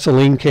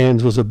 Gasoline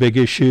cans was a big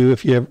issue.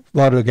 If you have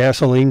bought a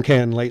gasoline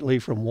can lately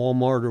from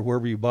Walmart or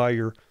wherever you buy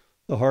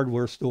the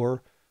hardware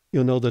store,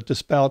 you'll know that the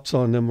spouts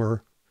on them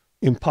are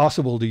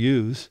impossible to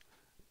use.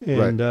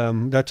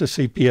 And that's a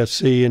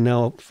CPSC and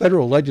now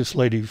federal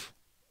legislative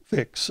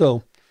fix.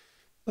 So,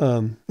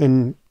 the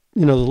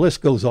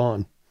list goes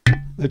on.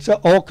 It's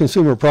all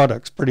consumer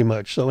products pretty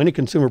much. So any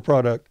consumer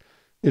product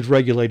is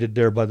regulated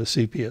there by the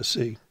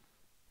CPSC.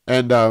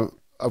 And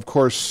of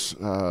course,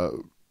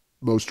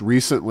 most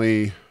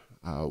recently,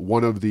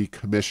 one of the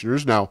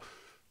commissioners, now,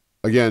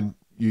 again,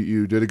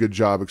 you did a good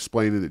job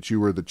explaining that you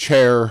were the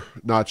chair,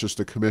 not just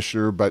a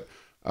commissioner, but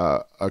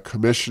a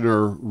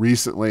commissioner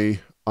recently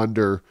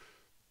under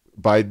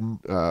Biden,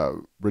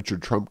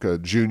 Richard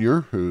Trumka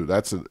Jr., who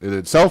that's in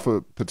itself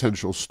a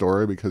potential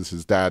story because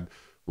his dad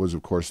was,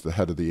 of course, the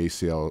head of the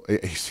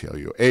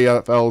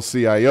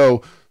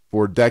AFL-CIO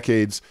for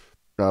decades.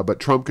 But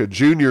Trumka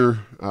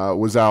Jr.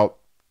 Was out.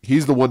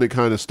 He's the one that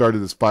kind of started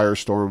this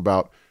firestorm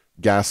about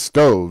gas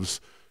stoves.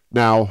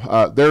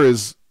 Now, there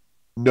is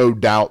no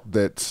doubt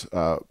that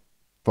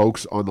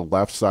folks on the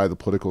left side of the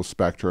political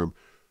spectrum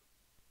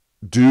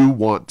do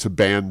want to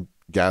ban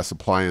gas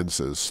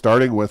appliances,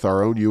 starting with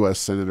our own U.S.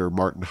 Senator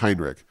Martin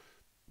Heinrich.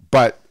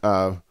 But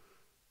when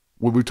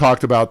we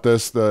talked about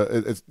this,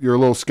 you're a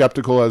little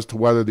skeptical as to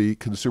whether the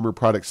Consumer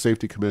Product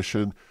Safety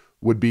Commission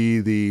would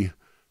be the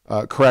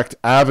correct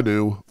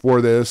avenue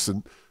for this,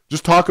 and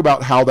just talk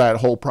about how that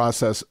whole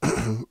process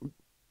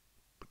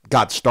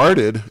got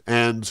started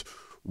and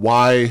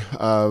why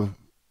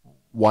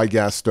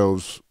gas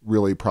stoves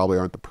really probably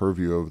aren't the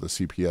purview of the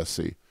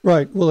CPSC.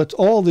 Right. Well, it's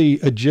all the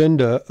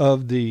agenda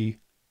of the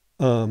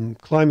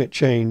climate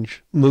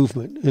change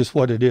movement is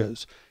what it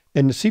is.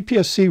 And the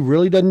CPSC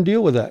really doesn't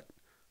deal with that.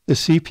 The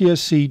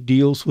CPSC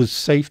deals with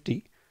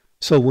safety.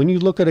 So when you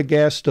look at a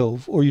gas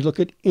stove or you look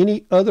at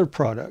any other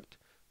product,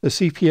 the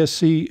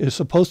CPSC is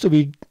supposed to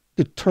be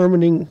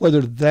determining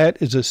whether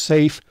that is a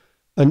safe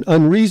an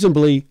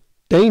unreasonably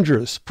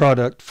dangerous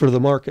product for the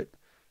market.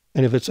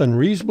 And if it's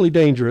unreasonably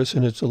dangerous,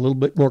 and it's a little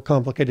bit more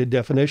complicated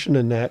definition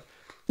than that,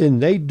 then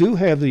they do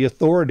have the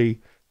authority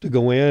to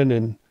go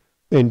in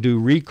and do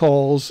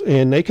recalls,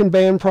 and they can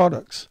ban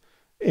products.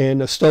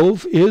 And a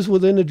stove is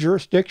within the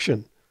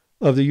jurisdiction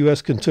of the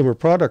U.S. Consumer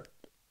Product,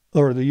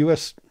 or the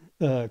U.S.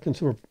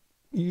 Consumer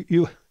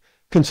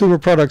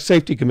Product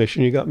Safety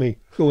Commission. You got me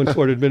going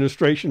toward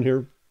administration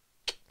here.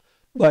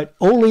 But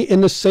only in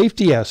the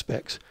safety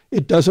aspects.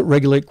 It doesn't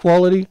regulate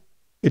quality.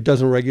 It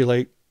doesn't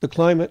regulate the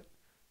climate.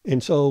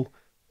 And so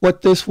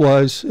what this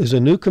was is a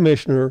new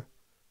commissioner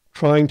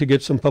trying to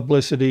get some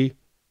publicity,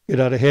 get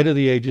out ahead of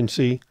the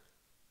agency,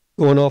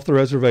 going off the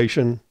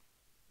reservation,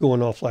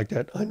 going off like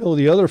that. I know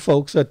the other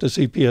folks at the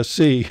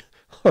CPSC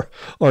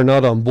are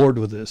not on board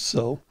with this,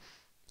 so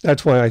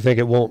that's why I think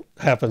it won't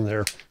happen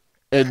there.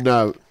 And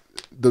the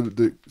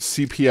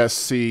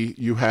CPSC,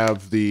 you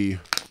have the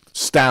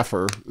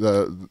staffer,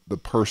 the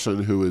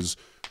person who is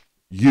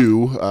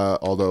you,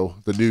 although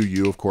the new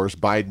you, of course,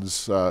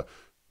 Biden's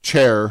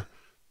chair.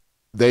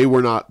 They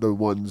were not the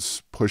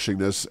ones pushing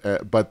this,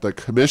 but the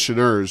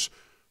commissioners,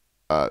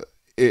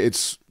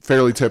 it's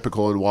fairly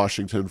typical in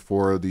Washington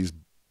for these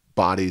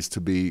bodies to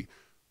be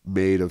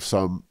made of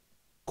some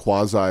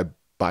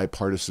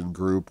quasi-bipartisan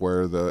group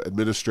where the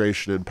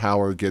administration in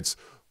power gets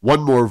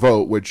one more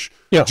vote, which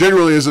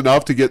generally is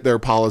enough to get their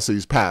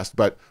policies passed.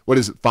 But what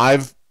is it,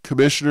 5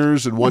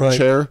 commissioners and one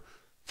chair?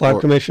 5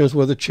 commissioners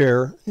with a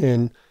chair,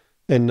 and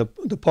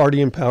the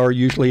party in power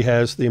usually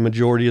has the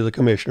majority of the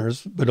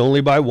commissioners, but only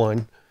by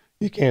one.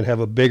 You can't have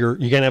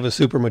you can't have a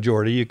super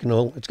majority.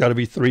 It's got to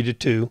be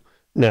 3-2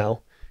 now.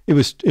 It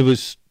was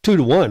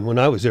 2-1 when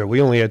I was there. We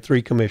only had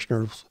 3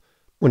 commissioners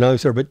when I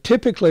was there. But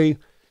typically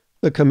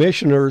the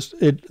commissioners,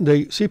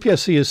 the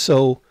CPSC is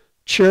so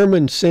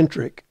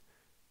chairman-centric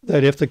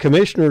that if the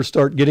commissioners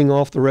start getting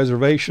off the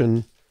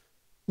reservation,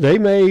 they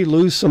may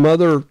lose some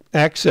other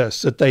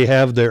access that they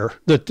have there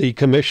that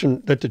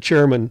the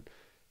chairman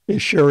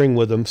is sharing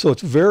with them. So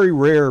it's very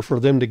rare for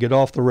them to get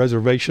off the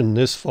reservation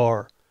this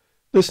far.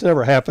 This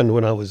never happened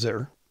when I was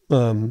there.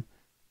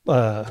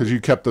 Because you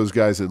kept those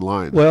guys in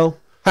line. Well,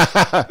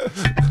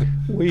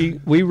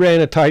 we ran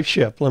a tight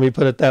ship, let me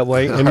put it that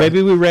way. And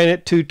maybe we ran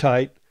it too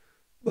tight,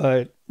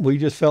 but we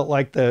just felt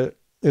like it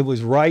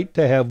was right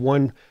to have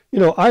one.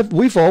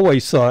 We've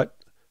always thought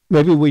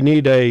maybe we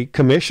need a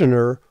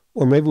commissioner,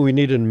 or maybe we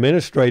need an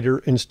administrator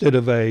instead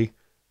of a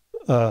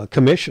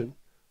commission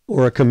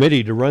or a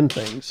committee to run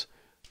things.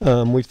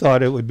 We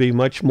thought it would be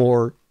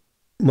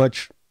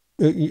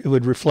it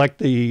would reflect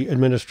the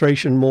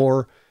administration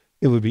more.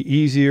 It would be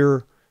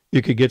easier.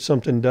 You could get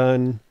something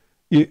done.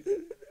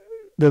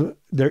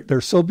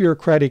 They're so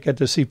bureaucratic at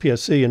the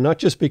CPSC, and not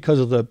just because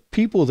of the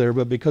people there,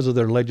 but because of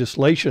their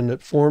legislation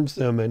that forms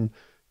them and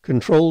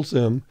controls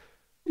them.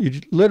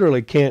 You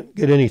literally can't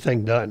get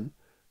anything done.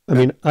 I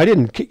mean, I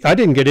didn't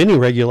get any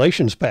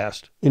regulations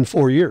passed in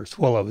 4 years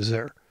while I was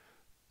there.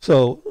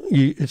 So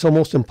it's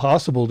almost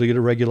impossible to get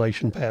a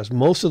regulation passed.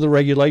 Most of the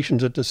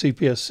regulations at the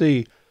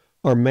CPSC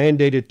are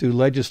mandated through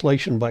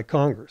legislation by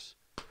Congress.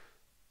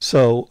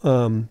 So,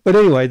 but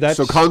anyway,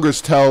 so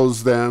Congress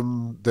tells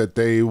them that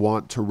they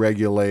want to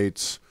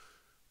regulate,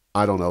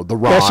 I don't know, the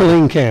rod.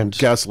 Gasoline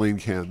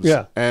cans.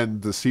 Yeah.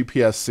 And the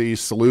CPSC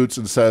salutes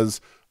and says,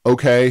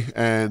 okay.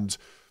 And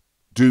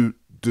does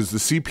the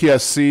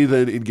CPSC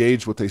then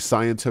engage with a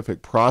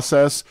scientific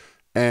process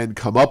and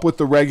come up with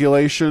the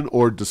regulation,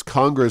 or does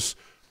Congress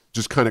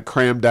just kind of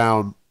cram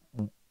down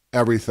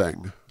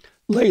everything?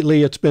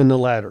 Lately, it's been the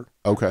latter.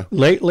 Okay.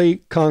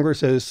 Lately,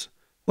 Congress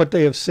what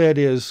they have said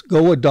is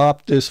go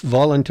adopt this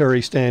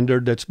voluntary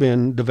standard that's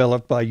been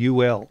developed by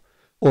UL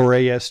or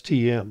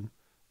ASTM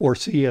or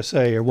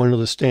CSA or one of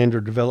the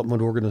standard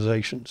development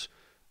organizations.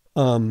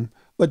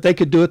 But they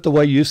could do it the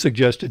way you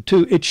suggested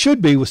too. It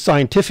should be with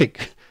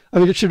scientific. I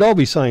mean, it should all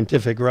be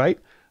scientific, right?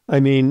 I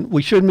mean,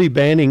 we shouldn't be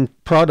banning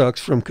products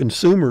from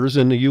consumers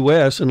in the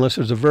U.S. unless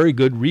there's a very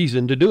good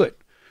reason to do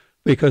it,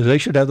 because they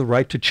should have the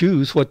right to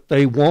choose what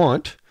they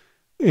want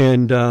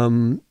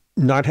and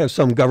not have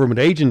some government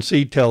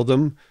agency tell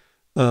them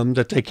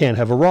that they can't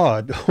have a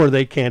rod or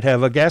they can't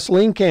have a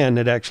gasoline can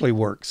that actually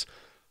works,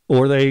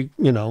 or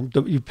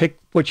you pick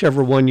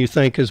whichever one you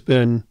think has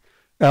been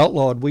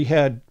outlawed. We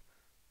had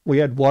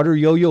water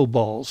yo-yo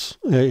balls.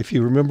 If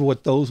you remember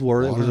what those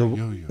were,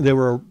 they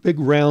were a big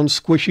round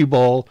squishy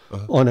ball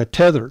on a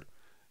tether,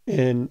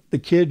 and the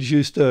kids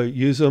used to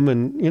use them,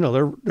 and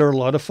they're a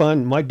lot of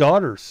fun. My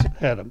daughters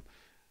had them.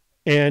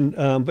 And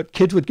but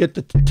kids would get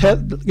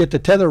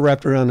the tether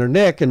wrapped around their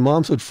neck, and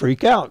moms would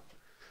freak out.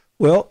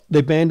 Well,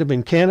 they banned them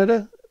in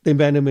Canada, they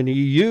banned them in the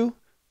EU,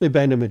 they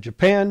banned them in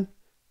Japan,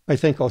 I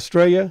think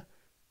Australia,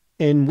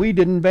 and we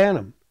didn't ban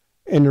them.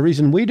 And the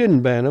reason we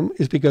didn't ban them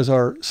is because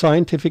our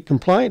scientific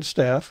compliance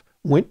staff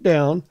went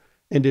down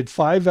and did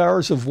 5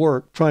 hours of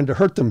work trying to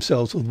hurt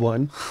themselves with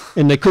one,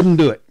 and they couldn't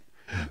do it.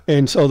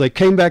 And so they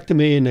came back to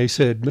me and they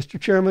said, Mr.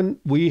 Chairman,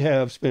 we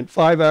have spent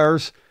 5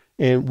 hours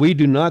and we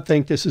do not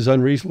think this is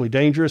unreasonably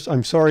dangerous.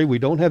 I'm sorry, we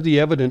don't have the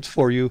evidence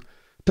for you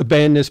to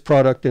ban this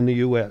product in the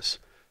U.S.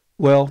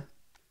 Well,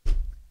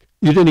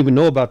 you didn't even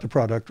know about the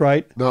product,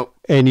 right? No.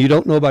 And you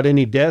don't know about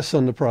any deaths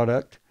on the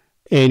product,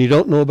 and you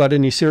don't know about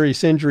any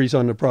serious injuries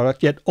on the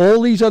product. Yet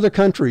all these other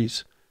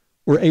countries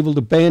were able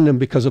to ban them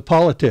because of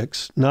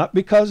politics, not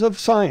because of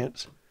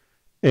science.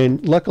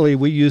 And luckily,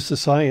 we used the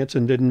science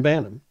and didn't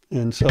ban them.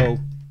 And so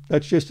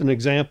that's just an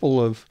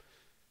example of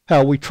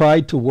how we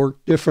tried to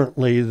work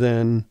differently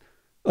than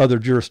other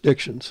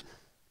jurisdictions.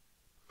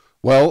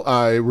 Well,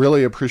 I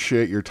really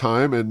appreciate your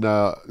time and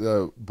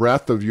the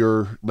breadth of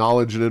your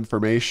knowledge and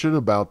information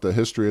about the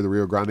history of the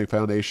Rio Grande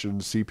Foundation,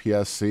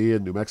 CPSC,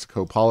 and New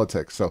Mexico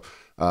politics. So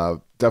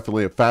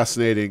definitely a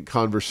fascinating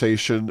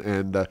conversation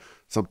and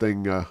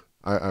something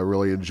I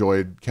really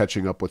enjoyed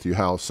catching up with you,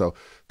 Hal. So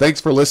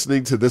thanks for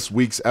listening to this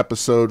week's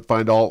episode.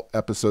 Find all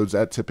episodes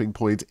at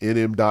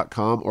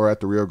tippingpointnm.com or at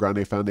the Rio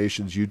Grande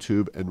Foundation's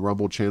YouTube and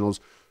Rumble channels.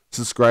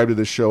 Subscribe to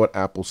the show at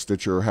Apple,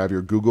 Stitcher, or have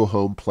your Google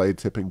Home play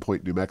Tipping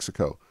Point New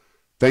Mexico.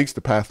 Thanks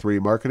to Path 3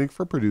 Marketing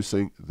for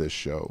producing this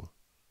show.